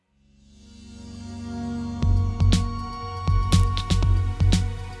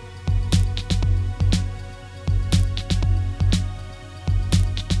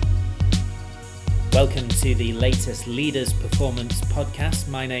to the latest Leaders Performance podcast.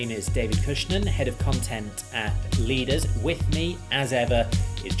 My name is David Cushnan, Head of Content at Leaders. With me, as ever,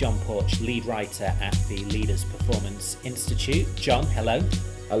 is John Porch, Lead Writer at the Leaders Performance Institute. John, hello.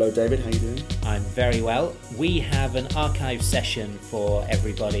 Hello David, how are you doing? I'm very well. We have an archive session for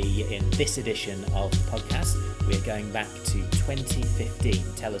everybody in this edition of the podcast. We're going back to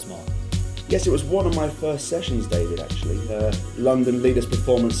 2015. Tell us more. Yes, it was one of my first sessions, David, actually. London Leaders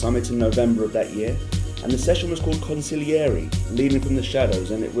Performance Summit in November of that year. And the session was called Consigliere, Leading from the Shadows.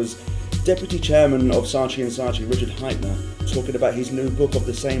 And it was Deputy Chairman of Saatchi & Saatchi, Richard Heitner, talking about his new book of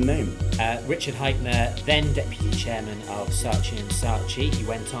the same name. Richard Heitner, then Deputy Chairman of Saatchi & Saatchi. He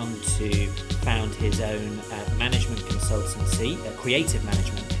went on to found his own management consultancy, creative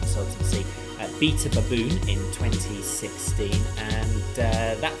management consultancy, Beta Baboon in 2016, and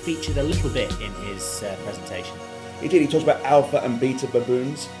that featured a little bit in his presentation. He did. He talked about alpha and beta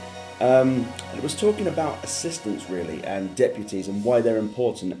baboons. And it was talking about assistants, really, and deputies and why they're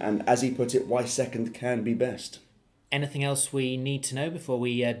important, and as he put it, why second can be best. Anything else we need to know before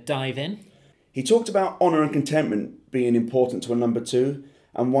we dive in? He talked about honour and contentment being important to a number two,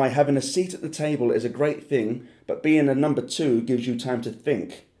 and why having a seat at the table is a great thing, but being a number two gives you time to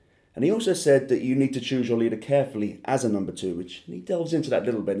think. And he also said that you need to choose your leader carefully as a number two, which he delves into that a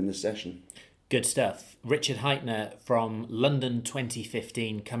little bit in this session. Good stuff. Richard Heitner from London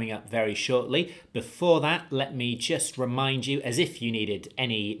 2015 coming up very shortly. Before that, let me just remind you, as if you needed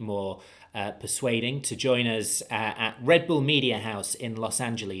any more persuading, to join us at Red Bull Media House in Los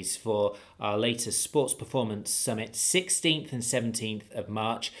Angeles for our latest Sports Performance Summit, 16th and 17th of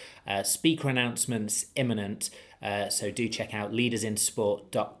March. Speaker announcements imminent. So do check out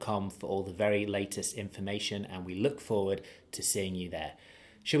leadersinsport.com for all the very latest information, and we look forward to seeing you there.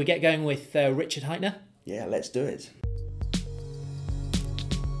 Shall we get going with Richard Heitner? Yeah, let's do it.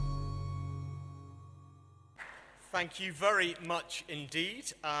 Thank you very much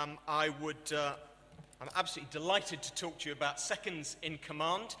indeed. I'm absolutely delighted to talk to you about seconds in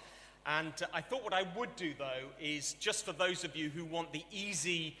command. And I thought what I would do, though, is just for those of you who want the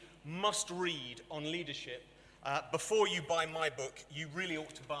easy must-read on leadership, before you buy my book, you really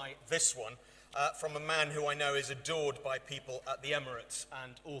ought to buy this one from a man who I know is adored by people at the Emirates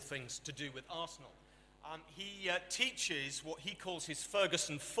and all things to do with Arsenal. He teaches what he calls his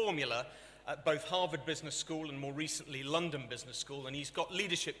Ferguson formula at both Harvard Business School and more recently London Business School, and he's got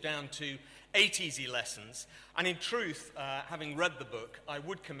leadership down to 8 easy lessons. And in truth, having read the book, I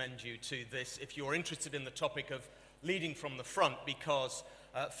would commend you to this if you're interested in the topic of leading from the front, because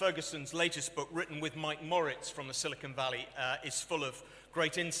Ferguson's latest book, written with Mike Moritz from the Silicon Valley, is full of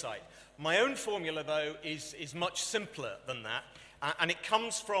great insight. My own formula, though, is much simpler than that, and it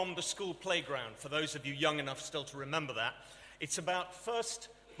comes from the school playground, for those of you young enough still to remember that. It's about first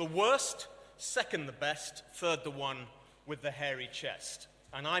the worst, second the best, third the one with the hairy chest.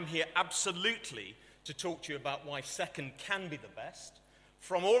 And I'm here absolutely to talk to you about why second can be the best,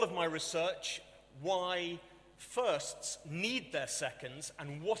 from all of my research, why firsts need their seconds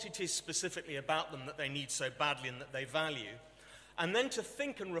and what it is specifically about them that they need so badly and that they value, and then to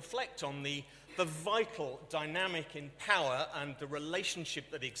think and reflect on the vital dynamic in power and the relationship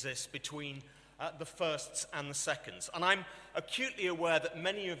that exists between the firsts and the seconds. And I'm acutely aware that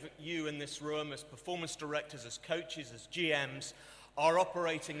many of you in this room, as performance directors, as coaches, as GMs, are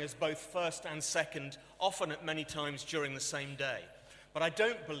operating as both first and second, often at many times during the same day. But I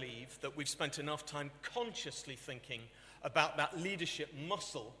don't believe that we've spent enough time consciously thinking about that leadership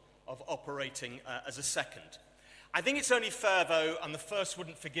muscle of operating as a second. I think it's only fair, though, and the first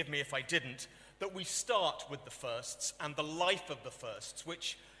wouldn't forgive me if I didn't, that we start with the firsts and the life of the firsts,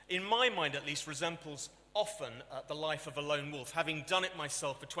 which, in my mind at least, resembles often the life of a lone wolf. Having done it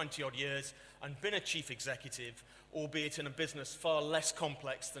myself for 20-odd years and been a chief executive, albeit in a business far less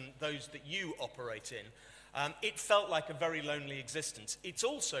complex than those that you operate in, it felt like a very lonely existence. It's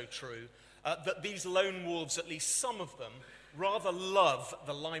also true that these lone wolves, at least some of them, rather love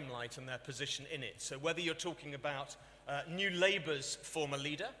the limelight and their position in it. So whether you're talking about New Labour's former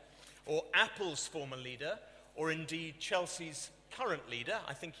leader, or Apple's former leader, or indeed Chelsea's current leader,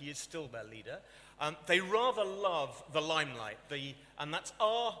 I think he is still their leader, they rather love the limelight, and that's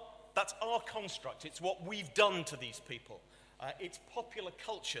our construct. It's what we've done to these people. It's popular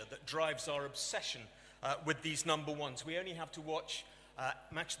culture that drives our obsession with these number ones. We only have to watch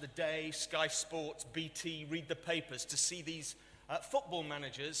Match of the Day, Sky Sports, BT, read the papers to see these football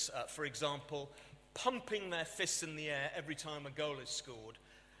managers, for example, pumping their fists in the air every time a goal is scored,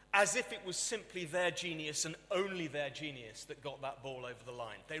 as if it was simply their genius and only their genius that got that ball over the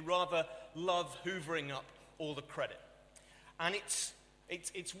line. They rather love hoovering up all the credit. And it's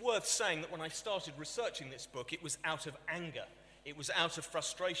It's worth saying that when I started researching this book, it was out of anger. It was out of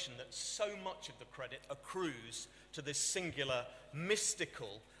frustration that so much of the credit accrues to this singular,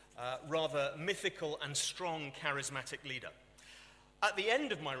 mystical, rather mythical and strong charismatic leader. At the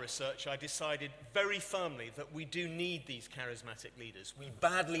end of my research, I decided very firmly that we do need these charismatic leaders. We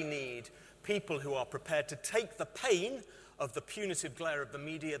badly need people who are prepared to take the pain of the punitive glare of the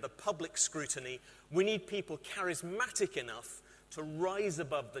media, the public scrutiny. We need people charismatic enough to rise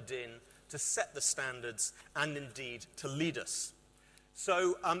above the din, to set the standards, and indeed to lead us.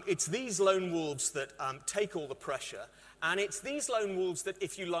 So it's these lone wolves that take all the pressure, and it's these lone wolves that,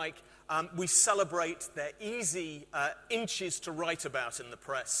 if you like, we celebrate their easy inches to write about in the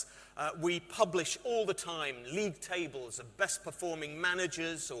press. We publish all the time league tables of best performing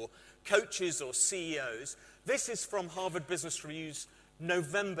managers or coaches or CEOs. This is from Harvard Business Review's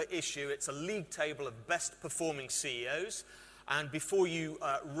November issue. It's a league table of best performing CEOs. And before you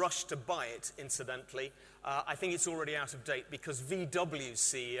rush to buy it, incidentally, I think it's already out of date because VW's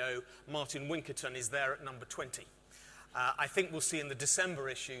CEO, Martin Winkerton, is there at number 20. I think we'll see in the December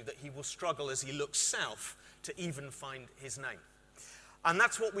issue that he will struggle as he looks south to even find his name. And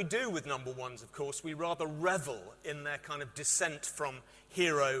that's what we do with number ones, of course. We rather revel in their kind of descent from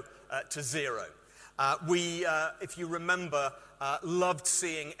hero to zero. We, if you remember, loved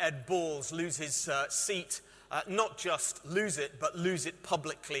seeing Ed Balls lose his seat, not just lose it, but lose it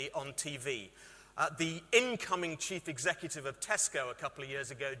publicly on TV. The incoming chief executive of Tesco a couple of years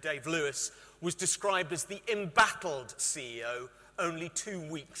ago, Dave Lewis, was described as the embattled CEO only 2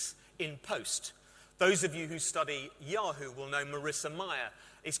 weeks in post. Those of you who study Yahoo will know Marissa Mayer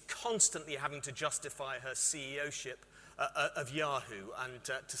is constantly having to justify her CEOship of Yahoo and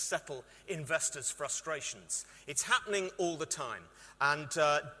to settle investors' frustrations. It's happening all the time. And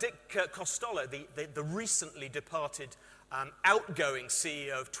Dick Costolo, the recently departed outgoing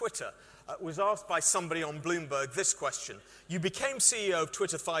CEO of Twitter, was asked by somebody on Bloomberg this question. You became CEO of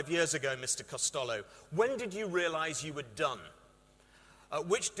Twitter 5 years ago, Mr. Costolo. When did you realize you were done?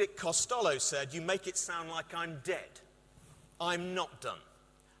 Which Dick Costolo said, you make it sound like I'm dead. I'm not done.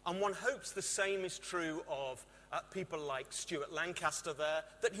 And one hopes the same is true of people like Stuart Lancaster there,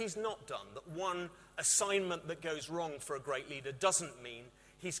 that he's not done, that one assignment that goes wrong for a great leader doesn't mean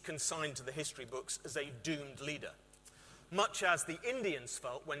he's consigned to the history books as a doomed leader. Much as the Indians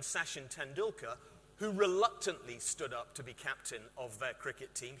felt when Sachin Tendulkar, who reluctantly stood up to be captain of their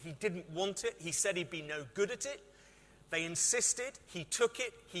cricket team, he didn't want it, he said he'd be no good at it. They insisted, he took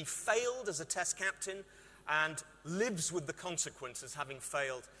it, he failed as a test captain, and lives with the consequences having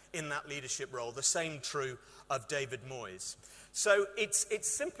failed in that leadership role. The same true of David Moyes. So it's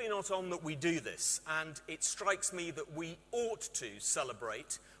simply not on that we do this, and it strikes me that we ought to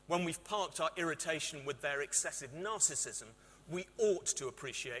celebrate when we've parked our irritation with their excessive narcissism. We ought to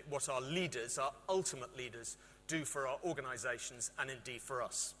appreciate what our leaders, our ultimate leaders, do for our organizations and indeed for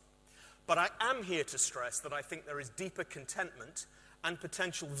us. But I am here to stress that I think there is deeper contentment and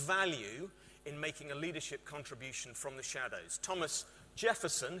potential value in making a leadership contribution from the shadows. Thomas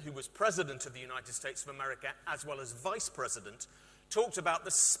Jefferson, who was President of the United States of America as well as Vice President, talked about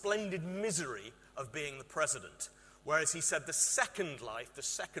the splendid misery of being the president, whereas he said the second life, the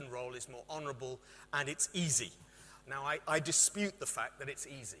second role, is more honorable and it's easy. Now, I dispute the fact that it's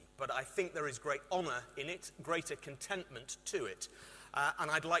easy, but I think there is great honor in it, greater contentment to it, and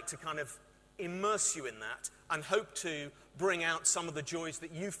I'd like to kind of immerse you in that and hope to bring out some of the joys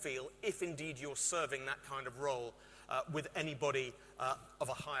that you feel if indeed you're serving that kind of role with anybody of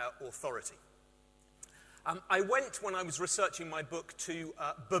a higher authority. I went, when I was researching my book, to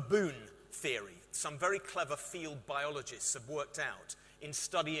baboon theory. Some very clever field biologists have worked out in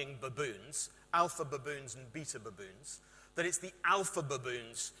studying baboons, alpha baboons and beta baboons, that it's the alpha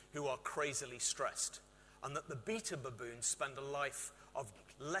baboons who are crazily stressed, and that the beta baboons spend a life of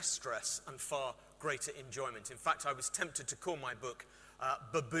less stress and far greater enjoyment. In fact, I was tempted to call my book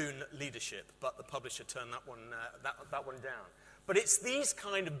Baboon Leadership, but the publisher turned that one down. But it's these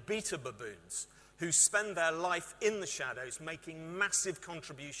kind of beta baboons who spend their life in the shadows making massive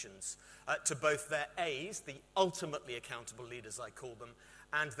contributions to both their A's, the ultimately accountable leaders I call them,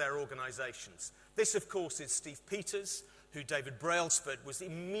 and their organizations. This, of course, is Steve Peters, who David Brailsford was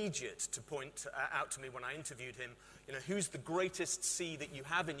immediate to point out to me when I interviewed him. You know, who's the greatest C that you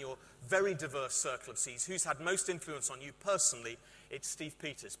have in your very diverse circle of C's? Who's had most influence on you personally? It's Steve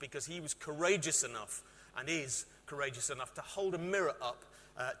Peters, because he was courageous enough, and is courageous enough, to hold a mirror up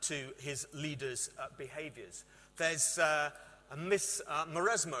to his leaders' behaviors. There's Miss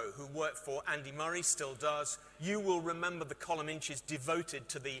Mauresmo, who worked for Andy Murray, still does. You will remember the column inches devoted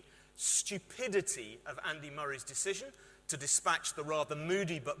to the stupidity of Andy Murray's decision to dispatch the rather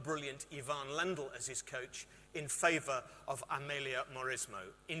moody but brilliant Ivan Lendl as his coach in favour of Amelia Mauresmo.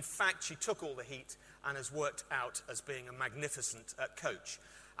 In fact, she took all the heat and has worked out as being a magnificent coach.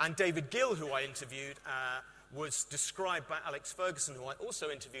 And David Gill, who I interviewed, was described by Alex Ferguson, who I also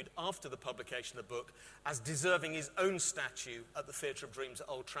interviewed after the publication of the book, as deserving his own statue at the Theatre of Dreams at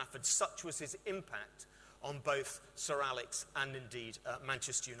Old Trafford. Such was his impact on both Sir Alex and indeed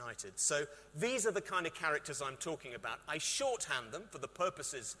Manchester United. So these are the kind of characters I'm talking about. I shorthand them for the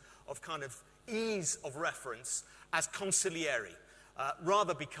purposes of kind of ease of reference as consiglieri,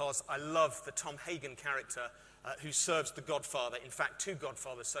 rather because I love the Tom Hagen character who serves the Godfather, in fact two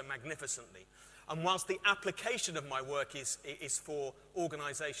Godfathers, so magnificently. And whilst the application of my work is for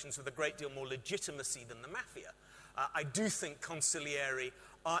organisations with a great deal more legitimacy than the mafia, I do think consiglieri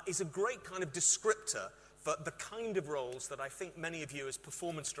is a great kind of descriptor for the kind of roles that I think many of you as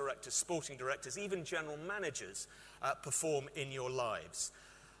performance directors, sporting directors, even general managers perform in your lives.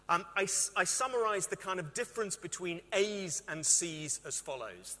 I summarise the kind of difference between A's and C's as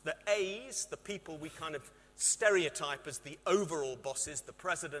follows. The A's, the people we kind of stereotype as the overall bosses, the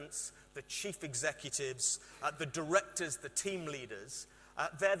presidents, the chief executives, the directors, the team leaders,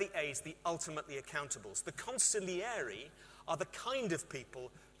 they're the A's, the ultimately accountables. The consiglieri are the kind of people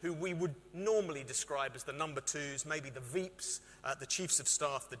who we would normally describe as the number twos, maybe the VEEPs, the chiefs of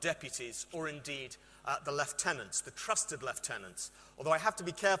staff, the deputies, or indeed the lieutenants, the trusted lieutenants. Although I have to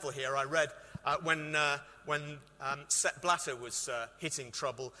be careful here, I read when Sepp Blatter was hitting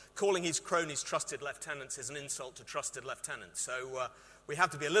trouble, calling his cronies trusted lieutenants is an insult to trusted lieutenants. So we have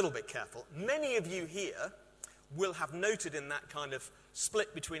to be a little bit careful. Many of you here will have noted in that kind of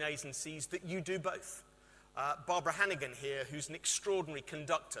split between A's and C's that you do both. Barbara Hannigan here, who's an extraordinary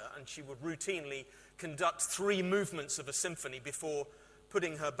conductor, and she would routinely conduct 3 movements of a symphony before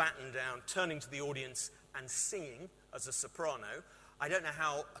putting her baton down, turning to the audience and singing as a soprano. I don't know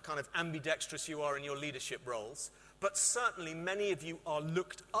how kind of ambidextrous you are in your leadership roles, but certainly many of you are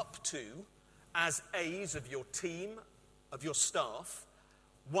looked up to as A's of your team, of your staff,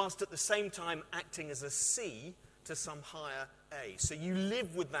 whilst at the same time acting as a C to some higher A. So you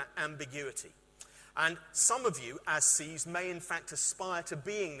live with that ambiguity. And some of you, as C's, may in fact aspire to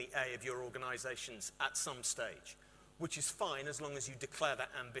being the A of your organisations at some stage, which is fine as long as you declare that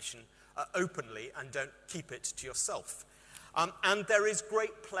ambition openly and don't keep it to yourself. And there is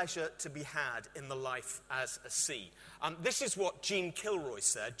great pleasure to be had in the life as a C. This is what Gene Kilroy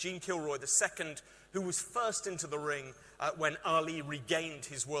said. Gene Kilroy, the second who was first into the ring when Ali regained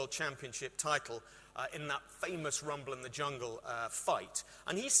his world championship title in that famous Rumble in the Jungle fight.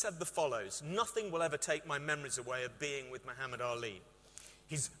 And he said the follows: "Nothing will ever take my memories away of being with Muhammad Ali."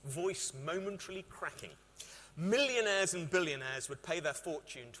 His voice momentarily cracking. "Millionaires and billionaires would pay their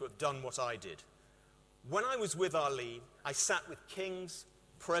fortune to have done what I did. When I was with Ali, I sat with kings,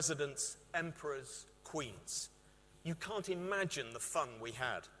 presidents, emperors, queens. You can't imagine the fun we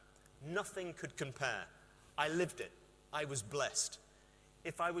had. Nothing could compare. I lived it. I was blessed.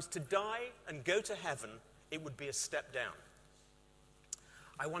 If I was to die and go to heaven, it would be a step down."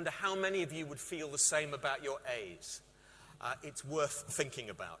 I wonder how many of you would feel the same about your A's. It's worth thinking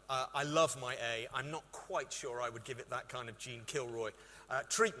about. I love my A. I'm not quite sure I would give it that kind of Gene Kilroy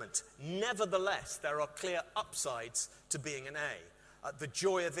treatment. Nevertheless, there are clear upsides to being an A. The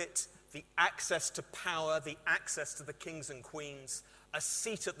joy of it, the access to power, the access to the kings and queens, a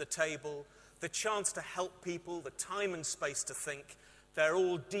seat at the table, the chance to help people, the time and space to think, they're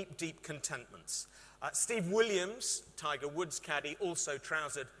all deep, deep contentments. Steve Williams, Tiger Woods' caddy, also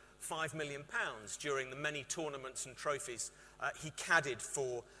trousered £5 million during the many tournaments and trophies he caddied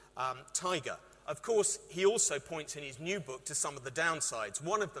for Tiger. Of course, he also points in his new book to some of the downsides,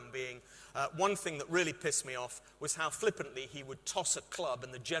 one of them being, one thing that really pissed me off was how flippantly he would toss a club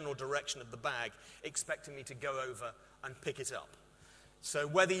in the general direction of the bag, expecting me to go over and pick it up. So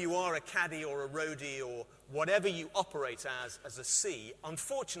whether you are a caddy or a roadie or whatever you operate as a C,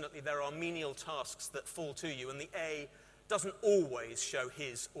 unfortunately there are menial tasks that fall to you, and the A doesn't always show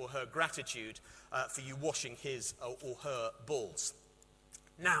his or her gratitude for you washing his or her balls.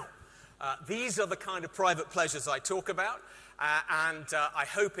 Now, these are the kind of private pleasures I talk about, and I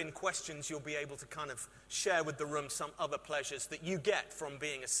hope in questions you'll be able to kind of share with the room some other pleasures that you get from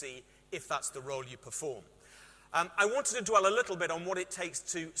being a C if that's the role you perform. I wanted to dwell a little bit on what it takes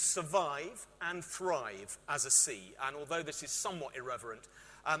to survive and thrive as a C, and although this is somewhat irreverent,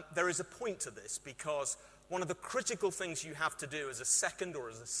 there is a point to this, because one of the critical things you have to do as a second or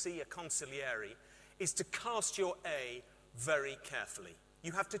as a C, a consigliere, is to cast your A very carefully.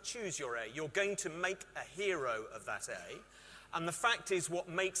 You have to choose your A. You're going to make a hero of that A, And the fact is, what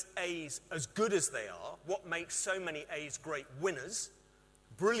makes A's as good as they are, what makes so many A's great winners,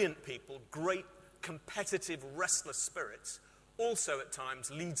 brilliant people, great competitive, restless spirits, also at times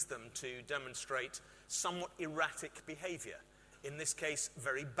leads them to demonstrate somewhat erratic behavior. In this case,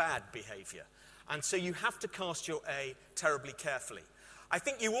 very bad behavior. And so you have to cast your A terribly carefully. I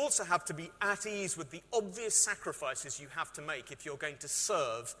think you also have to be at ease with the obvious sacrifices you have to make if you're going to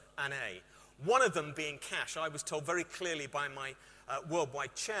serve an A. One of them being cash. I was told very clearly by my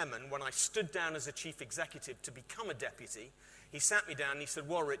worldwide chairman when I stood down as a chief executive to become a deputy. He sat me down and he said,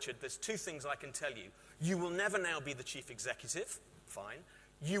 well, Richard, there's two things I can tell you. You will never now be the chief executive. Fine.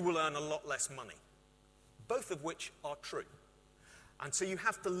 You will earn a lot less money. Both of which are true. And so you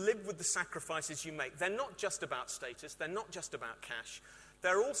have to live with the sacrifices you make. They're not just about status. They're not just about cash.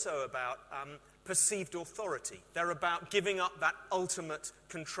 They're also about perceived authority. They're about giving up that ultimate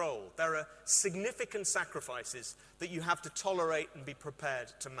control. There are significant sacrifices that you have to tolerate and be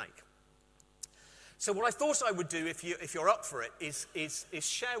prepared to make. So what I thought I would do, if you're up for it, is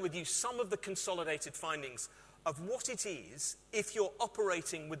share with you some of the consolidated findings of what it is if you're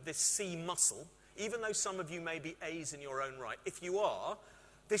operating with this C muscle, even though some of you may be A's in your own right. If you are,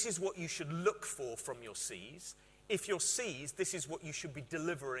 this is what you should look for from your C's. If you're C's, this is what you should be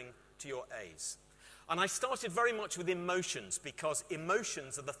delivering to your A's. And I started very much with emotions, because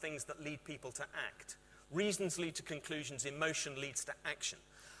emotions are the things that lead people to act. Reasons lead to conclusions, emotion leads to action.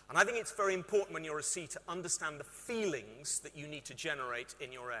 And I think it's very important when you're a C to understand the feelings that you need to generate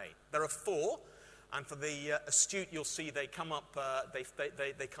in your A. There are four, and for the astute, you'll see they come up,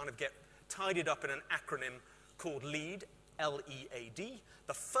 they kind of get tidied up in an acronym called LEAD, L-E-A-D.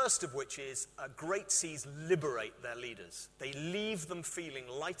 The first of which is great C's liberate their leaders. They leave them feeling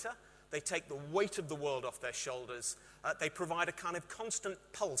lighter. They take the weight of the world off their shoulders. They provide a kind of constant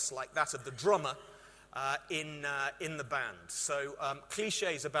pulse like that of the drummer in the band. So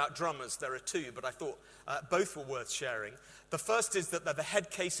cliches about drummers, there are two, but I thought both were worth sharing. The first is that they're the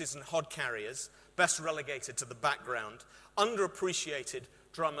head cases and hod carriers, best relegated to the background. Underappreciated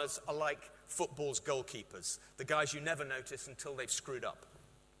drummers are like football's goalkeepers, the guys you never notice until they've screwed up.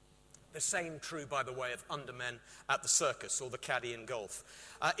 The same true, by the way, of undermen at the circus or the caddy in golf.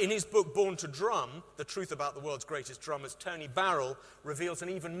 In his book, Born to Drum, The Truth About the World's Greatest Drummers, Tony Barrell reveals an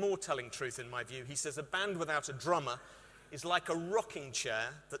even more telling truth in my view. He says a band without a drummer is like a rocking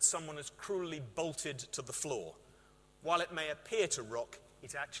chair that someone has cruelly bolted to the floor. While it may appear to rock,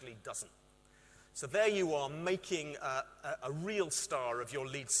 it actually doesn't. So there you are, making a real star of your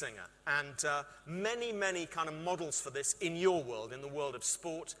lead singer. And many, many kind of models for this in your world, in the world of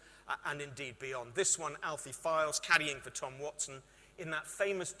sport, and indeed beyond. This one, Alfie Files, caddying for Tom Watson, in that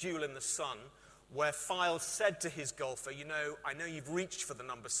famous duel in the sun, where Files said to his golfer, you know, I know you've reached for the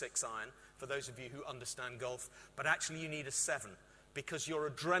number 6 iron, for those of you who understand golf, but actually you need a 7, because your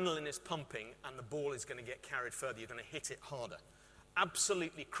adrenaline is pumping and the ball is going to get carried further. You're going to hit it harder.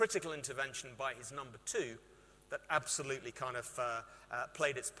 Absolutely critical intervention by his number 2 that absolutely kind of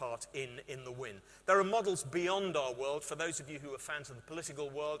played its part in the win. There are models beyond our world. For those of you who are fans of the political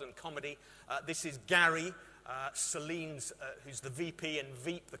world and comedy, this is Gary, Celine's, who's the VP in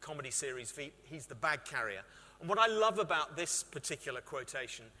Veep, the comedy series Veep. He's the bag carrier. And what I love about this particular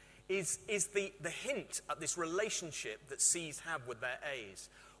quotation is the hint at this relationship that C's have with their A's,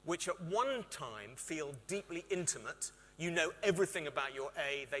 which at one time feel deeply intimate. You know everything about your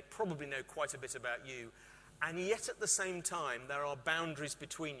A, they probably know quite a bit about you, and yet at the same time there are boundaries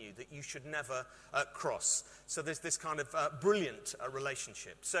between you that you should never cross. So there's this kind of brilliant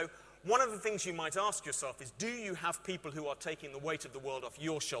relationship. So one of the things you might ask yourself is, do you have people who are taking the weight of the world off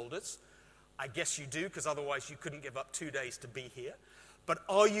your shoulders? I guess you do, because otherwise you couldn't give up 2 days to be here. But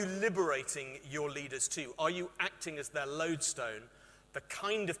are you liberating your leaders too? Are you acting as their lodestone? The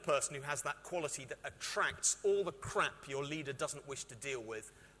kind of person who has that quality that attracts all the crap your leader doesn't wish to deal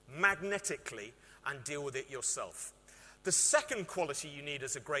with magnetically and deal with it yourself. The second quality you need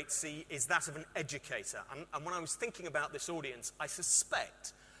as a great C is that of an educator. And when I was thinking about this audience, I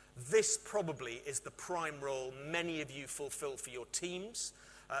suspect this probably is the prime role many of you fulfill for your teams,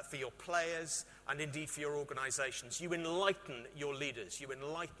 for your players, and indeed for your organizations. You enlighten your leaders, you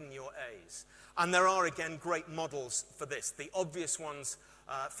enlighten your A's. And there are, again, great models for this. The obvious ones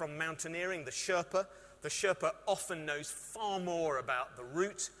from mountaineering, the Sherpa. The Sherpa often knows far more about the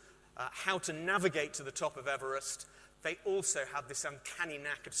route, how to navigate to the top of Everest. They also have this uncanny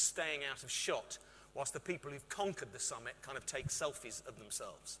knack of staying out of shot, whilst the people who've conquered the summit kind of take selfies of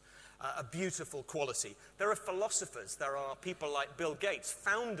themselves. A beautiful quality. There are philosophers. There are people like Bill Gates,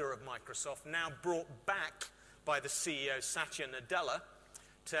 founder of Microsoft, now brought back by the CEO Satya Nadella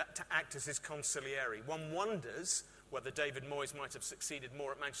to act as his consigliere. One wonders whether David Moyes might have succeeded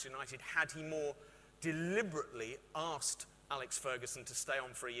more at Manchester United had he more deliberately asked Alex Ferguson to stay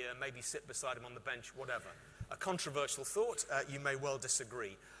on for a year, maybe sit beside him on the bench, whatever. A controversial thought, you may well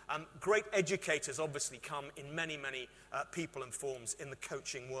disagree. Great educators obviously come in many, many people and forms in the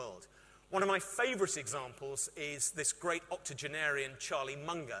coaching world. One of my favourite examples is this great octogenarian Charlie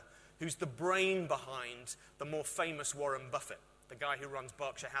Munger, who's the brain behind the more famous Warren Buffett, the guy who runs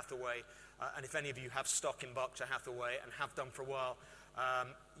Berkshire Hathaway. And if any of you have stock in Berkshire Hathaway and have done for a while,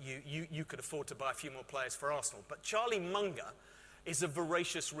 you could afford to buy a few more players for Arsenal. But Charlie Munger is a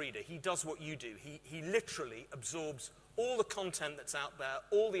voracious reader. He does what you do. He literally absorbs all the content that's out there,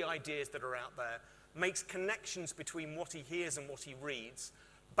 all the ideas that are out there, makes connections between what he hears and what he reads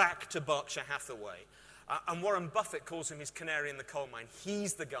back to Berkshire Hathaway. And Warren Buffett calls him his canary in the coal mine.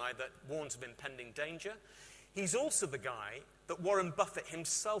 He's the guy that warns of impending danger. He's also the guy that Warren Buffett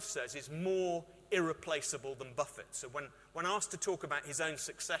himself says is more irreplaceable than Buffett. So when asked to talk about his own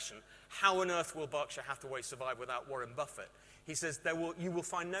succession, how on earth will Berkshire Hathaway survive without Warren Buffett? He says, you will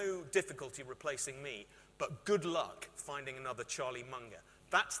find no difficulty replacing me, but good luck finding another Charlie Munger.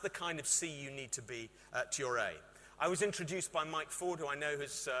 That's the kind of C you need to be to your A. I was introduced by Mike Ford, who I know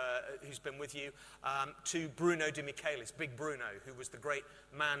who's been with you, to Bruno De Michelis, Big Bruno, who was the great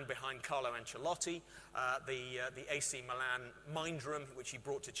man behind Carlo Ancelotti, the AC Milan mind room, which he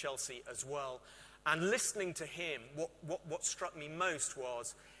brought to Chelsea as well. And listening to him, what struck me most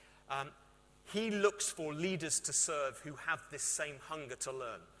was he looks for leaders to serve who have this same hunger to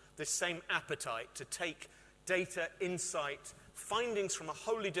learn, this same appetite to take data, insight, findings from a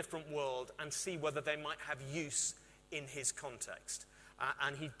wholly different world and see whether they might have use in his context.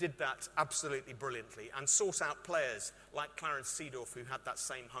 And he did that absolutely brilliantly and sought out players like Clarence Seedorf who had that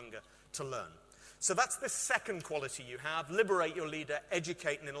same hunger to learn. So that's the second quality you have. Liberate your leader,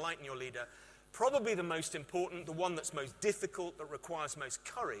 educate and enlighten your leader. Probably the most important, the one that's most difficult, that requires most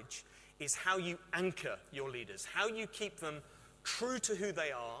courage, is how you anchor your leaders, how you keep them true to who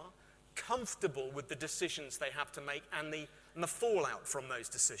they are, comfortable with the decisions they have to make and the fallout from those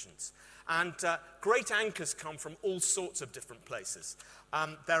decisions. And great anchors come from all sorts of different places.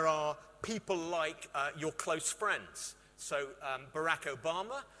 There are people like your close friends. So Barack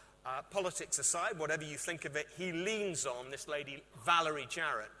Obama, politics aside, whatever you think of it, he leans on this lady, Valerie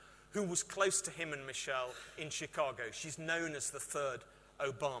Jarrett, who was close to him and Michelle in Chicago. She's known as the third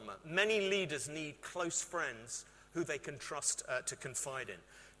Obama. Many leaders need close friends who they can trust to confide in.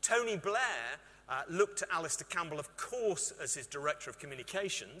 Tony Blair looked to Alistair Campbell, of course, as his director of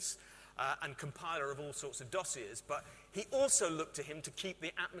communications and compiler of all sorts of dossiers, but he also looked to him to keep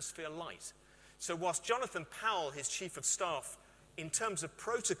the atmosphere light. So whilst Jonathan Powell, his chief of staff, in terms of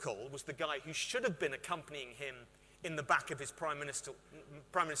protocol, was the guy who should have been accompanying him in the back of his prime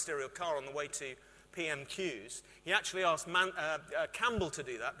ministerial car on the way to PMQs, he actually asked Campbell to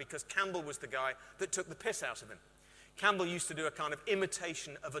do that because Campbell was the guy that took the piss out of him. Campbell used to do a kind of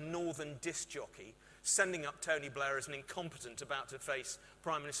imitation of a northern disc jockey, sending up Tony Blair as an incompetent about to face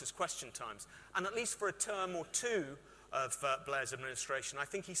Prime Minister's question times. And at least for a term or two of Blair's administration, I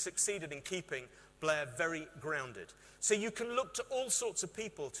think he succeeded in keeping Blair very grounded. So you can look to all sorts of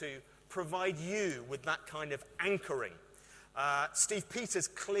people to provide you with that kind of anchoring. Steve Peters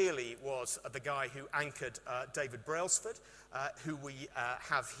clearly was the guy who anchored David Brailsford, who we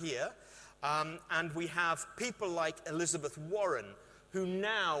have here. And we have people like Elizabeth Warren, who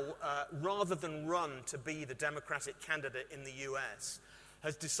now, rather than run to be the Democratic candidate in the US,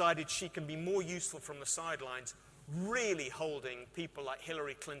 has decided she can be more useful from the sidelines, really holding people like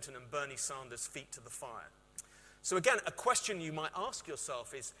Hillary Clinton and Bernie Sanders' feet to the fire. So again, a question you might ask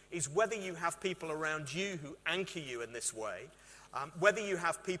yourself is whether you have people around you who anchor you in this way, whether you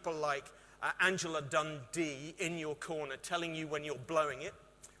have people like Angela Dundee in your corner telling you when you're blowing it,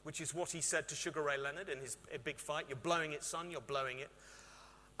 which is what he said to Sugar Ray Leonard in his big fight. You're blowing it, son, you're blowing it.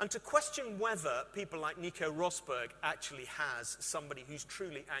 And to question whether people like Nico Rosberg actually has somebody who's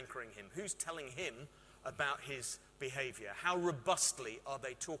truly anchoring him, who's telling him about his behavior, how robustly are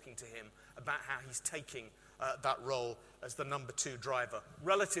they talking to him about how he's taking that role as the number 2 driver,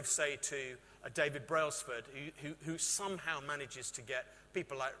 relative, say, to David Brailsford, who somehow manages to get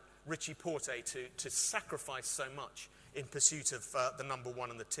people like Richie Porte to sacrifice so much in pursuit of the number 1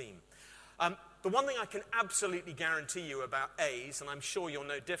 on the team. The one thing I can absolutely guarantee you about A's, and I'm sure you're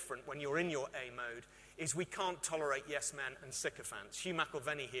no different when you're in your A mode, is we can't tolerate yes men and sycophants. Hugh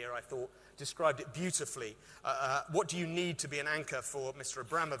McIlvenney here, I thought, described it beautifully. What do you need to be an anchor for Mr.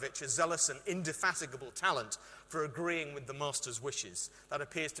 Abramovich? A zealous and indefatigable talent for agreeing with the master's wishes. That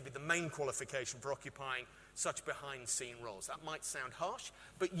appears to be the main qualification for occupying such behind-scene roles. That might sound harsh,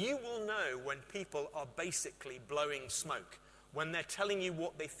 but you will know when people are basically blowing smoke, when they're telling you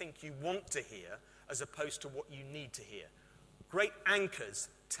what they think you want to hear as opposed to what you need to hear. Great anchors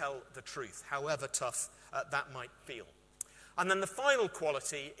tell the truth, however tough that might feel. And then the final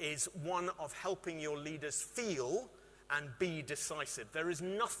quality is one of helping your leaders feel and be decisive. There is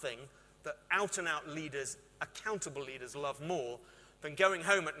nothing that out-and-out leaders, accountable leaders, love more than going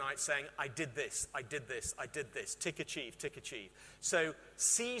home at night saying, I did this, I did this, I did this, tick achieve, tick achieve. So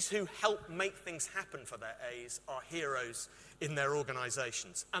Cs who help make things happen for their As are heroes in their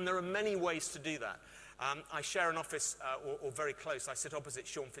organizations. And there are many ways to do that. I share an office, or very close. I sit opposite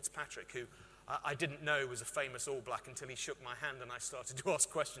Sean Fitzpatrick, who I didn't know was a famous All Black until he shook my hand and I started to ask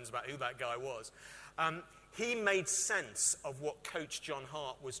questions about who that guy was. He made sense of what Coach John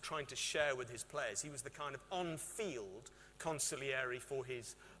Hart was trying to share with his players. He was the kind of on-field consigliere for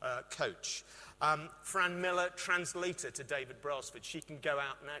his coach. Fran Miller, translator to David Brailsford, she can go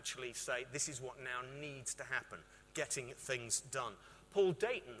out and actually say, this is what now needs to happen, getting things done. Paul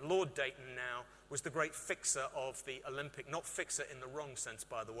Dayton, Lord Dayton now, was the great fixer of the Olympic, not fixer in the wrong sense,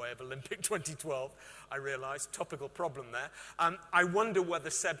 by the way, of Olympic 2012, I realise, topical problem there. I wonder whether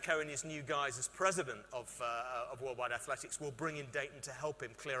Seb Coe and his new guys as president of Worldwide Athletics will bring in Dayton to help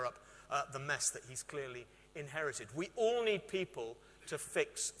him clear up the mess that he's clearly inherited. We all need people to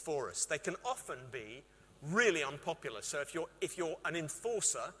fix for us. They can often be really unpopular. So if you're an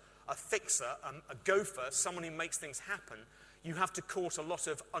enforcer, a fixer, a gopher, someone who makes things happen, you have to court a lot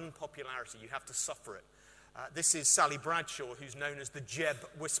of unpopularity. You have to suffer it. This is Sally Bradshaw, who's known as the Jeb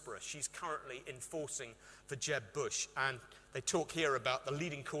Whisperer. She's currently enforcing for Jeb Bush. And they talk here about the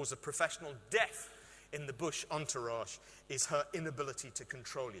leading cause of professional death in the Bush entourage is her inability to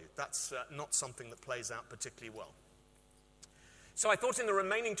control you. That's not something that plays out particularly well. So I thought in the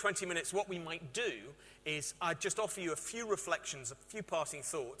remaining 20 minutes what we might do is I'd just offer you a few reflections, a few parting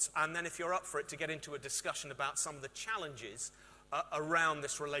thoughts, and then if you're up for it, to get into a discussion about some of the challenges around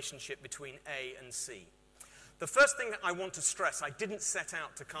this relationship between A and C. The first thing that I want to stress, I didn't set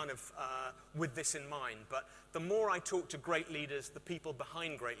out to kind of with this in mind, but the more I talked to great leaders, the people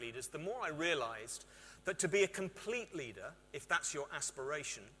behind great leaders, the more I realized that to be a complete leader, if that's your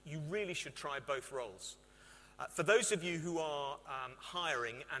aspiration, you really should try both roles. For those of you who are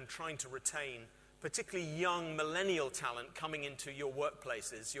hiring and trying to retain particularly young millennial talent coming into your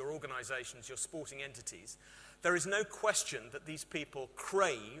workplaces, your organizations, your sporting entities, there is no question that these people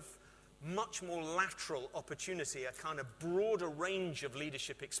crave much more lateral opportunity, a kind of broader range of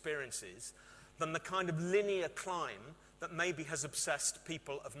leadership experiences than the kind of linear climb that maybe has obsessed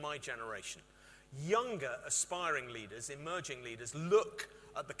people of my generation. Younger, aspiring leaders, emerging leaders, look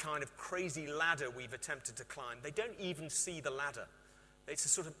at the kind of crazy ladder we've attempted to climb. They don't even see the ladder. It's a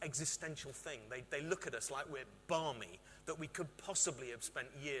sort of existential thing. They look at us like we're balmy, that we could possibly have spent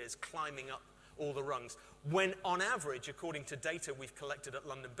years climbing up all the rungs, when on average, according to data we've collected at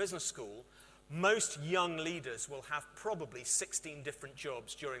London Business School, most young leaders will have probably 16 different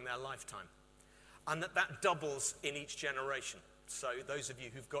jobs during their lifetime, and that doubles in each generation. So those of you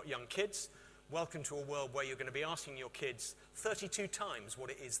who've got young kids, welcome to a world where you're going to be asking your kids 32 times what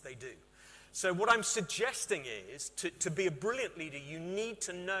it is they do. So what I'm suggesting is, to be a brilliant leader, you need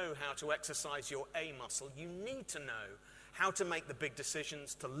to know how to exercise your A muscle. You need to know how to make the big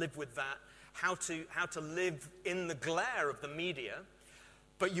decisions, to live with that, how to live in the glare of the media.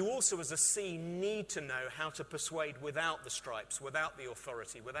 But you also, as a C, need to know how to persuade without the stripes, without the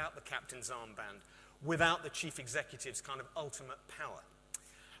authority, without the captain's armband, without the chief executive's kind of ultimate power.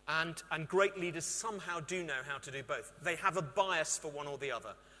 And great leaders somehow do know how to do both. They have a bias for one or the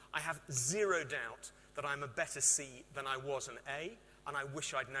other. I have zero doubt that I'm a better C than I was an A, and I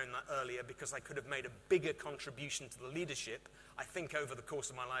wish I'd known that earlier, because I could have made a bigger contribution to the leadership, I think, over the course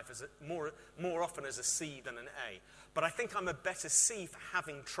of my life, as more often as a C than an A. But I think I'm a better C for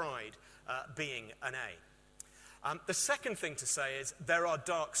having tried being an A. The second thing to say is there are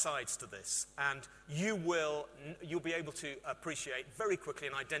dark sides to this, and you'll be able to appreciate very quickly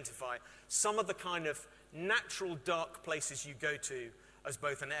and identify some of the kind of natural dark places you go to as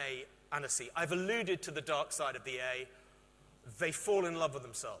both an A and a C. I've alluded to the dark side of the A. They fall in love with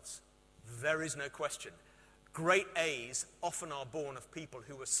themselves. There is no question. Great A's often are born of people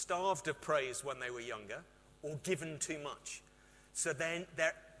who were starved of praise when they were younger, or given too much. So then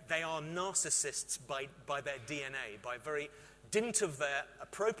they are narcissists by their DNA, by very dint of their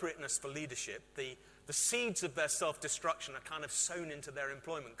appropriateness for leadership, the The seeds of their self-destruction are kind of sown into their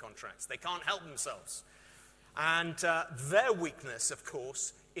employment contracts. They can't help themselves. And their weakness, of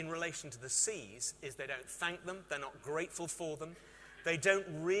course, in relation to the C's is they don't thank them, they're not grateful for them, they don't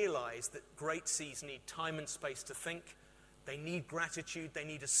realize that great C's need time and space to think, they need gratitude, they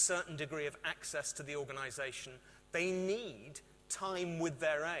need a certain degree of access to the organization, they need time with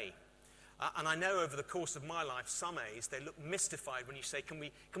their A. And I know over the course of my life, some A's, they look mystified when you say, can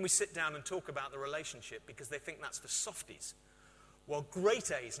we sit down and talk about the relationship, because they think that's for softies. Well, great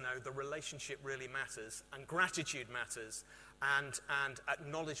A's know the relationship really matters, and gratitude matters, and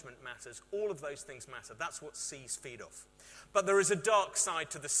acknowledgement matters. All of those things matter. That's what C's feed off. But there is a dark side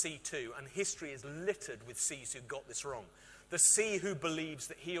to the C too, and history is littered with C's who got this wrong. The C who believes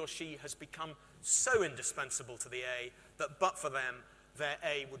that he or she has become so indispensable to the A that but for them, their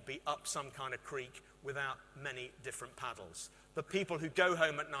A would be up some kind of creek without many different paddles. The people who go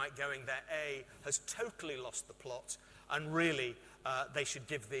home at night going their A has totally lost the plot, and really they should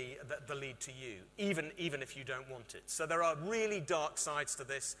give the lead to you, even if you don't want it. So there are really dark sides to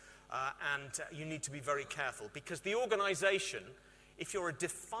this, and you need to be very careful, because the organization, if you're a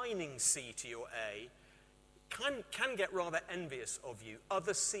defining C to your A, can get rather envious of you.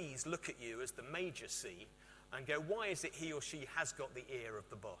 Other C's look at you as the major C and go, why is it he or she has got the ear of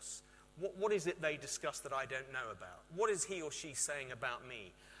the boss? What is it they discuss that I don't know about? What is he or she saying about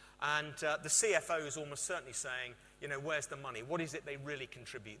me? And the CFO is almost certainly saying, where's the money? What is it they really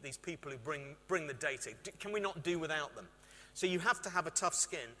contribute? These people who bring the data, can we not do without them? So you have to have a tough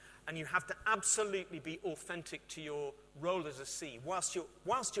skin, and you have to absolutely be authentic to your role as a C. Whilst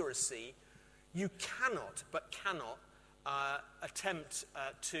you're a C, you cannot attempt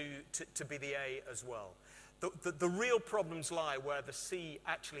to be the A as well. The real problems lie where the C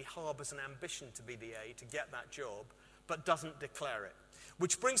actually harbors an ambition to be the A, to get that job, but doesn't declare it.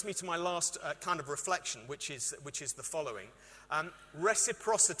 Which brings me to my last kind of reflection, which is the following.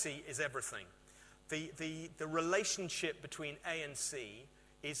 Reciprocity is everything. The relationship between A and C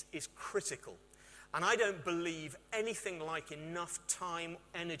is critical. And I don't believe anything like enough time,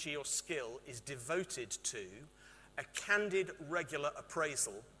 energy, or skill is devoted to a candid, regular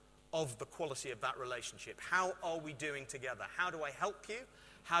appraisal of the quality of that relationship. How are we doing together? How do I help you?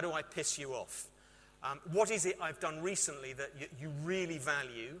 How do I piss you off? What is it I've done recently that you really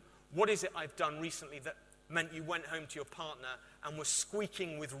value? What is it I've done recently that meant you went home to your partner and were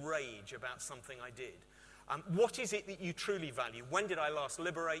squeaking with rage about something I did? What is it that you truly value? When did I last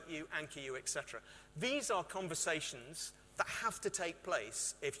liberate you, anchor you, etc.? These are conversations that have to take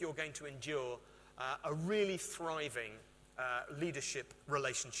place if you're going to endure a really thriving leadership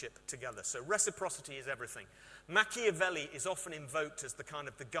relationship together. So reciprocity is everything. Machiavelli is often invoked as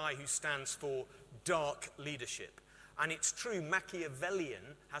the guy who stands for dark leadership. And it's true,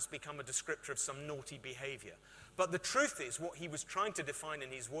 Machiavellian has become a descriptor of some naughty behavior. But the truth is, what he was trying to define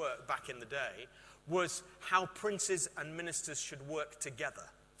in his work back in the day was how princes and ministers should work together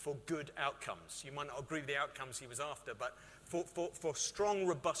for good outcomes. You might not agree with the outcomes he was after, but for strong,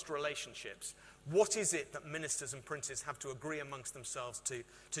 robust relationships, what is it that ministers and princes have to agree amongst themselves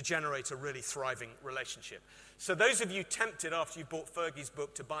to generate a really thriving relationship? So those of you tempted after you bought Fergie's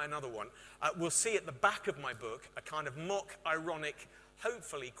book to buy another one, will see at the back of my book a kind of mock, ironic,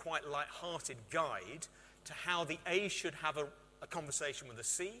 hopefully quite light-hearted guide to how the A should have a conversation with a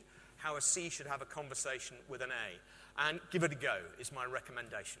C, how a C should have a conversation with an A. And give it a go is my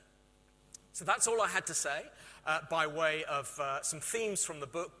recommendation. So that's all I had to say by way of some themes from the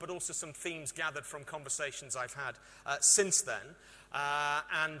book, but also some themes gathered from conversations I've had since then.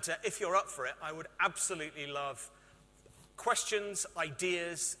 And if you're up for it, I would absolutely love questions,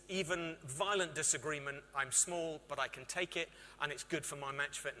 ideas, even violent disagreement. I'm small, but I can take it, and it's good for my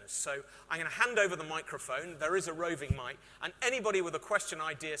match fitness. So I'm going to hand over the microphone. There is a roving mic, and anybody with a question,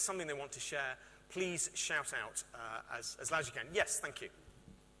 idea, something they want to share, please shout out as loud as you can. Yes, thank you.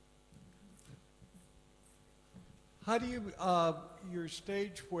 How do you, your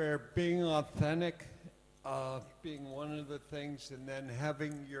stage where being authentic, being one of the things, and then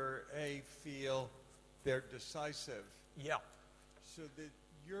having your A feel they're decisive. Yeah. So that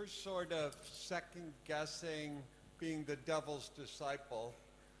you're sort of second guessing being the devil's disciple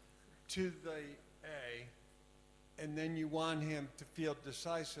to the A, and then you want him to feel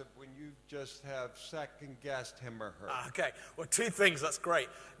decisive when you just have second guessed him or her. Okay, well, two things, that's great.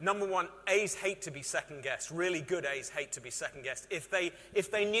 Number one, A's hate to be second guessed. Really good A's hate to be second guessed. If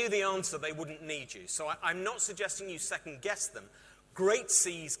they knew the answer, they wouldn't need you. So I'm not suggesting you second guess them. Great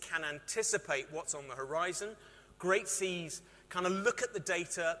C's can anticipate what's on the horizon. Great C's kind of look at the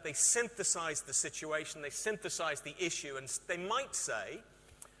data, they synthesize the situation, they synthesize the issue, and they might say,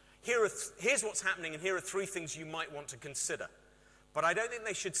 here's what's happening, and here are 3 things you might want to consider. But I don't think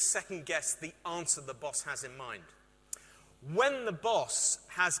they should second guess the answer the boss has in mind. When the boss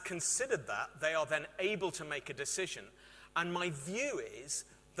has considered that, they are then able to make a decision. And my view is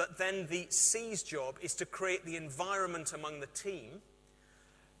that then the C's job is to create the environment among the team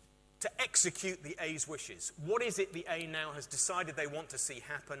to execute the A's wishes. What is it the A now has decided they want to see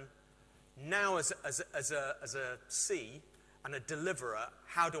happen? Now as a C and a deliverer,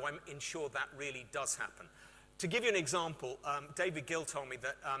 how do I ensure that really does happen? To give you an example, David Gill told me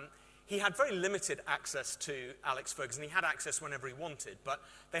that he had very limited access to Alex Ferguson. He had access whenever he wanted, but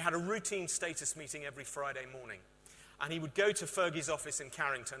they had a routine status meeting every Friday morning. And he would go to Fergie's office in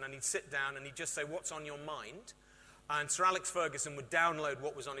Carrington, and he'd sit down and he'd just say, "What's on your mind?" And Sir Alex Ferguson would download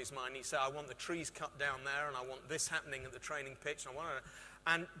what was on his mind. He'd say, "I want the trees cut down there, and I want this happening at the training pitch."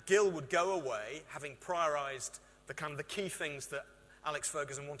 And Gill would go away, having priorized the key things that Alex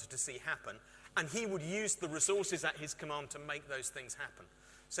Ferguson wanted to see happen, and he would use the resources at his command to make those things happen.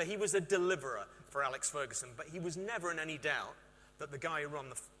 So he was a deliverer for Alex Ferguson, but he was never in any doubt that the guy who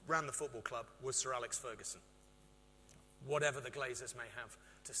ran the football club was Sir Alex Ferguson, whatever the Glazers may have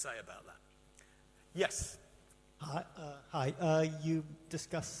to say about that. Yes? Hi. You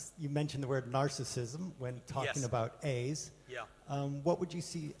mentioned the word narcissism when talking about A's. Yeah. What would you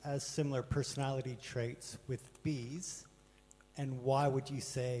see as similar personality traits with B's, and why would you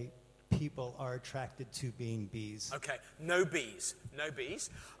say people are attracted to being B's? Okay, no B's.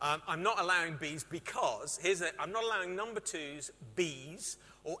 I'm not allowing B's because, I'm not allowing number 2s, B's,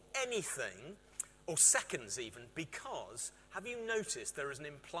 or anything, or seconds even, because, have you noticed there is an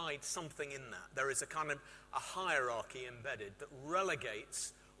implied something in that? There is a kind of a hierarchy embedded that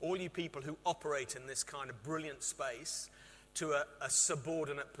relegates all you people who operate in this kind of brilliant space to a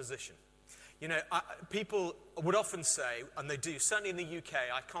subordinate position. You know, people would often say, and they do, certainly in the UK,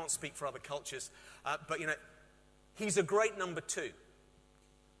 I can't speak for other cultures, but, you know, he's a great number 2.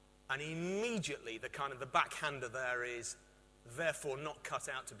 And immediately the backhander there is, therefore, not cut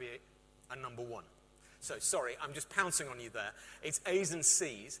out to be a number 1. So, sorry, I'm just pouncing on you there. It's A's and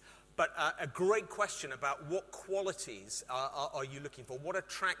C's, but a great question about what qualities are you looking for? What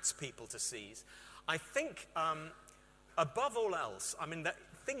attracts people to C's? I think, above all else, I mean,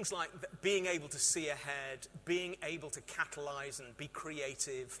 things like being able to see ahead, being able to catalyze and be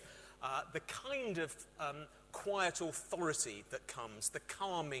creative, the kind of quiet authority that comes, the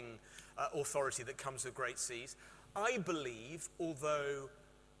calming authority that comes with great C's. I believe, although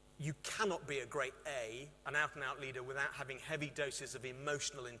you cannot be a great A, an out-and-out leader, without having heavy doses of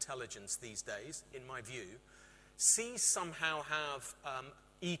emotional intelligence these days, in my view, C's somehow have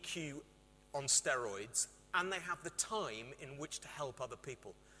EQ on steroids, and they have the time in which to help other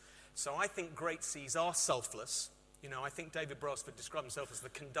people. So I think great C's are selfless. You know, I think David Brailsford described himself as the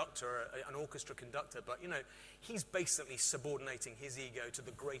conductor, an orchestra conductor, but, you know, he's basically subordinating his ego to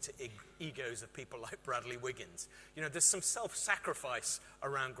the greater egos of people like Bradley Wiggins. You know, there's some self-sacrifice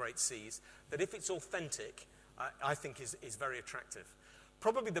around great C's that, if it's authentic, I think is very attractive.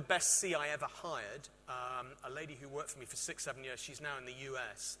 Probably the best C I ever hired, a lady who worked for me for 6-7 years, she's now in the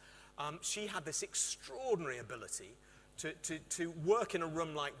US, she had this extraordinary ability to work in a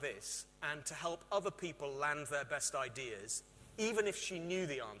room like this and to help other people land their best ideas, even if she knew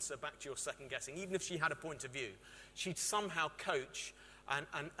the answer, back to your second guessing, even if she had a point of view, she'd somehow coach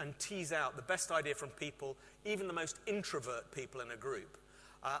and tease out the best idea from people, even the most introvert people in a group.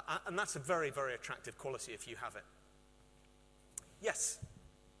 And that's a very, very attractive quality if you have it. Yes?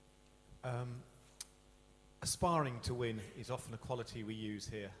 Aspiring to win is often a quality we use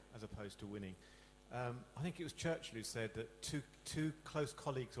here as opposed to winning. I think it was Churchill who said that two close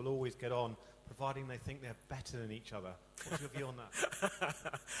colleagues will always get on, providing they think they're better than each other. What's your view on that?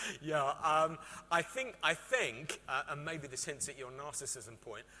 Yeah, I think, and maybe this hints at your narcissism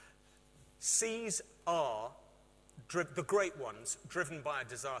point, C's are, the great ones, driven by a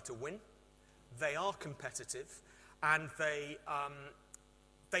desire to win. They are competitive, and they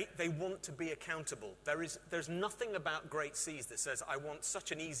want to be accountable. There's nothing about great C's that says, I want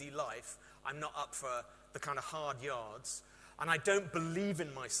such an easy life, I'm not up for the kind of hard yards, and I don't believe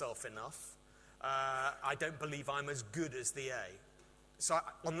in myself enough. I don't believe I'm as good as the A. So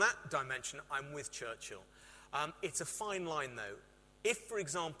on that dimension, I'm with Churchill. It's a fine line, though. If, for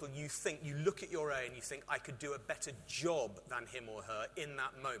example, you look at your A and you think, I could do a better job than him or her in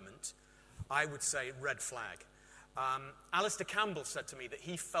that moment, I would say red flag. Alistair Campbell said to me that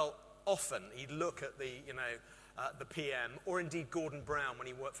he felt often, he'd look at the PM, or indeed Gordon Brown when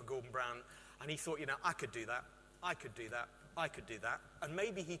he worked for Gordon Brown, and he thought, I could do that, and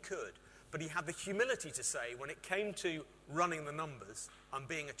maybe he could. but he had the humility to say, when it came to running the numbers and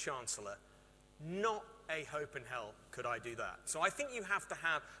being a chancellor, not a hope in hell could I do that. So I think you have to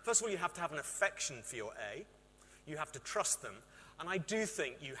have, first of all, you have to have an affection for your A. You have to trust them. And I do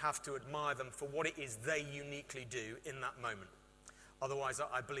think you have to admire them for what it is they uniquely do in that moment. Otherwise,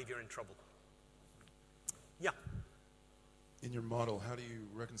 I believe you're in trouble. Yeah. In your model, how do you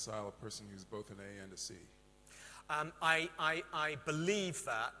reconcile a person who's both an A and a C? I believe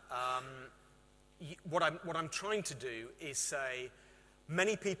that what I'm trying to do is say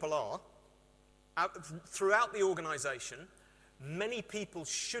many people are, throughout the organization, many people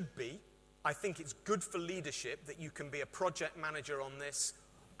should be. I think it's good for leadership that you can be a project manager on this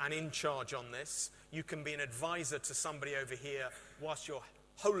and in charge on this. You can be an advisor to somebody over here whilst you're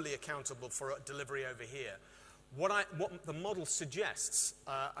wholly accountable for delivery over here. What the model suggests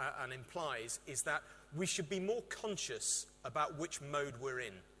and implies is that we should be more conscious about which mode we're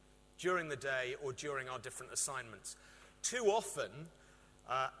in during the day or during our different assignments. Too often,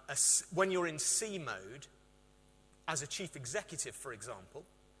 when you're in C mode, as a chief executive, for example,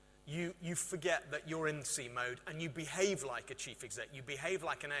 you forget that you're in C mode and you behave like a chief exec. You behave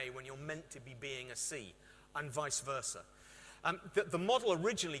like an A when you're meant to be being a C, and vice versa. The model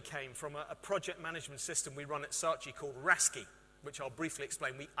originally came from a project management system we run at Saatchi called RASCI, which I'll briefly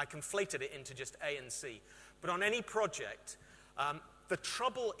explain. I conflated it into just A and C. But on any project, the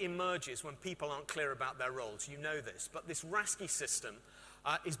trouble emerges when people aren't clear about their roles. You know this. But this RASCI system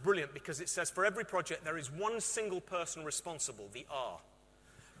is brilliant because it says for every project there is one single person responsible, the R.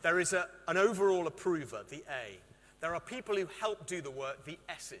 There is an overall approver, the A. There are people who help do the work, the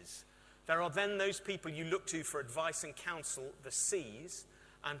S's. There are then those people you look to for advice and counsel, the C's,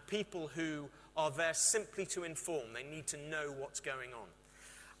 and people who are there simply to inform. They need to know what's going on.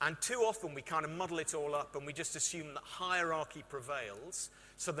 And too often we kind of muddle it all up and we just assume that hierarchy prevails,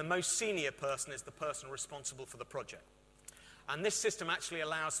 so the most senior person is the person responsible for the project. And this system actually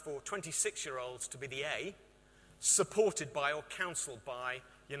allows for 26-year-olds to be the A, supported by or counseled by,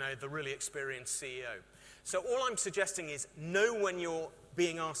 the really experienced CEO. So all I'm suggesting is know when you're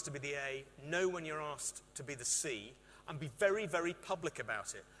being asked to be the A, know when you're asked to be the C, and be very, very public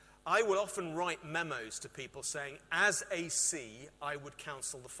about it. I will often write memos to people saying, as a C, I would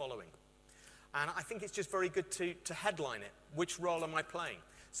counsel the following. And I think it's just very good to headline it. Which role am I playing?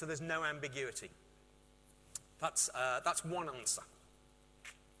 So there's no ambiguity. That's one answer.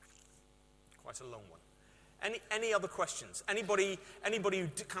 Quite a long one. Any other questions? Anybody who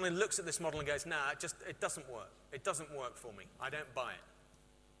kind of looks at this model and goes, nah, it doesn't work. It doesn't work for me. I don't buy it.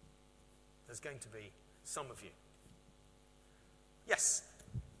 There's going to be some of you. Yes?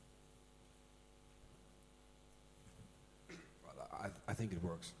 Well, I think it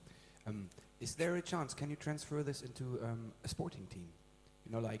works. Is there a chance, can you transfer this into a sporting team?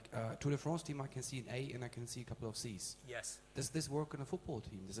 Like Tour de France team, I can see an A and I can see a couple of C's. Yes. Does this work in a football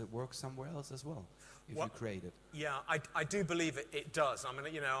team? Does it work somewhere else as well, if you create it? Yeah, I do believe it does. I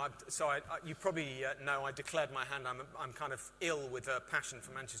mean, you probably know I declared my hand. I'm kind of ill with a passion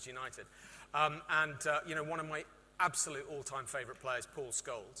for Manchester United. One of my absolute all-time favourite players, Paul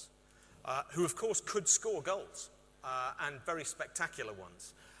Scholes, who of course could score goals, and very spectacular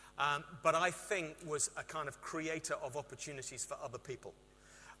ones. But I think was a kind of creator of opportunities for other people.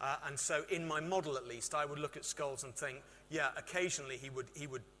 And so in my model, at least, I would look at Scholes and think, yeah, occasionally he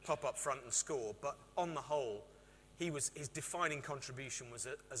would pop up front and score, but on the whole, his defining contribution was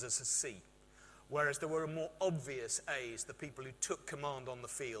as a C. Whereas there were more obvious A's, the people who took command on the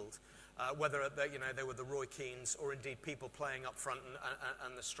field, whether they were the Roy Keanes or indeed people playing up front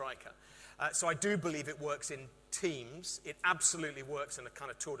and the striker. So I do believe it works in teams. It absolutely works in a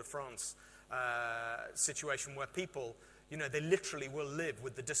kind of Tour de France situation where people, they literally will live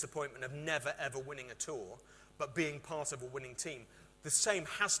with the disappointment of never ever winning a tour, but being part of a winning team. The same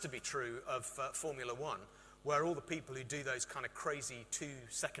has to be true of Formula One, where all the people who do those kind of crazy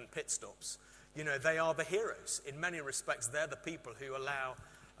 2-second pit stops, they are the heroes. In many respects, they're the people who allow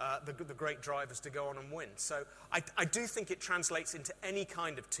the great drivers to go on and win. So I do think it translates into any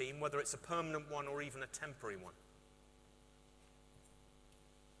kind of team, whether it's a permanent one or even a temporary one.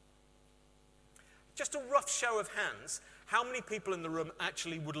 Just a rough show of hands, how many people in the room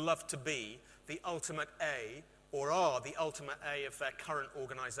actually would love to be the ultimate A or are the ultimate A of their current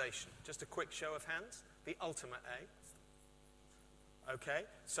organization? Just a quick show of hands, the ultimate A. Okay,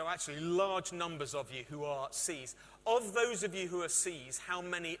 so actually large numbers of you who are C's. Of those of you who are C's, how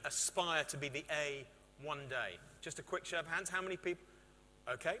many aspire to be the A one day? Just a quick show of hands, how many people?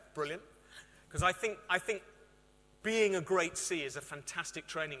 Okay, brilliant. Because I think being a great C is a fantastic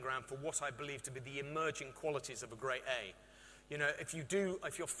training ground for what I believe to be the emerging qualities of a great A. You know, if you're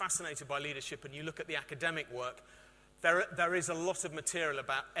fascinated by leadership and you look at the academic work, there is a lot of material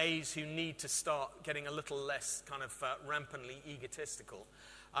about A's who need to start getting a little less kind of rampantly egotistical.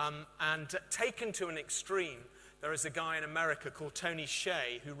 And taken to an extreme, there is a guy in America called Tony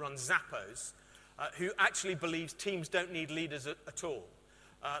Hsieh who runs Zappos, who actually believes teams don't need leaders at all.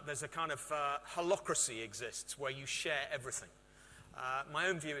 There's a kind of holocracy exists where you share everything. My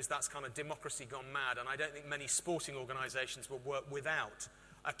own view is that's kind of democracy gone mad, and I don't think many sporting organisations will work without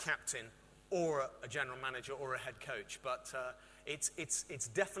a captain or a general manager or a head coach. But it's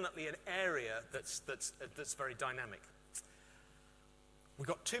definitely an area that's very dynamic. We've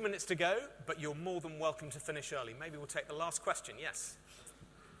got 2 minutes to go, but you're more than welcome to finish early. Maybe we'll take the last question. Yes.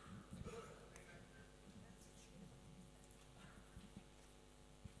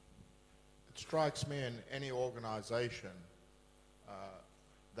 It strikes me in any organization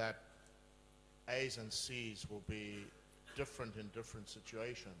that A's and C's will be different in different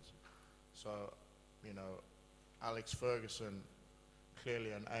situations. So, you know, Alex Ferguson,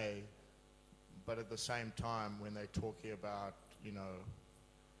 clearly an A, but at the same time, when they're talking about, you know,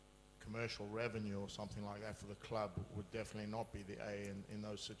 commercial revenue or something like that for the club, would definitely not be the A in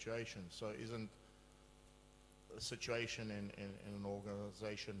those situations. So isn't the situation in an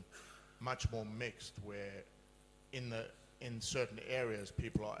organization much more mixed, where in certain areas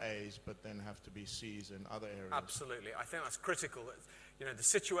people are A's but then have to be C's in other areas? Absolutely. I think that's critical. You know, the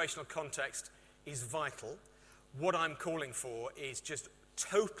situational context is vital. What I'm calling for is just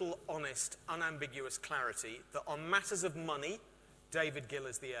total, honest, unambiguous clarity that on matters of money, David Gill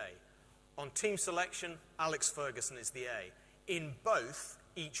is the A. On team selection, Alex Ferguson is the A. In both,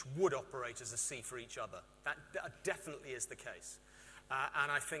 each would operate as a C for each other. That definitely is the case.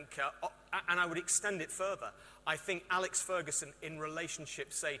 And I think, and I would extend it further. I think Alex Ferguson, in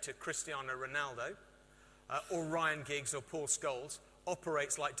relationship, say, to Cristiano Ronaldo, or Ryan Giggs or Paul Scholes,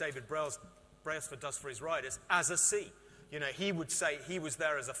 operates like David Brailsford does for his riders, as a C. You know, he would say he was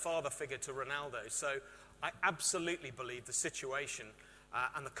there as a father figure to Ronaldo. So I absolutely believe the situation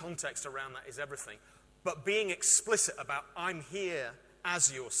and the context around that is everything. But being explicit about I'm here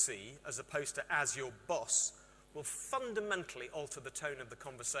as your C, as opposed to as your boss, will fundamentally alter the tone of the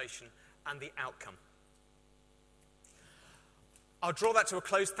conversation and the outcome. I'll draw that to a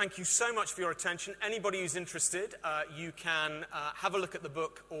close. Thank you so much for your attention. Anybody who's interested, you can have a look at the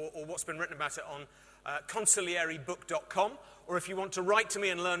book or what's been written about it on consiglieriebook.com, or if you want to write to me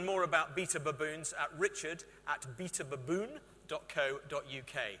and learn more about Beta Baboons, at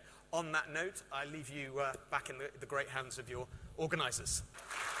richard@betababoon.co.uk. On that note, I leave you back in the great hands of your organisers.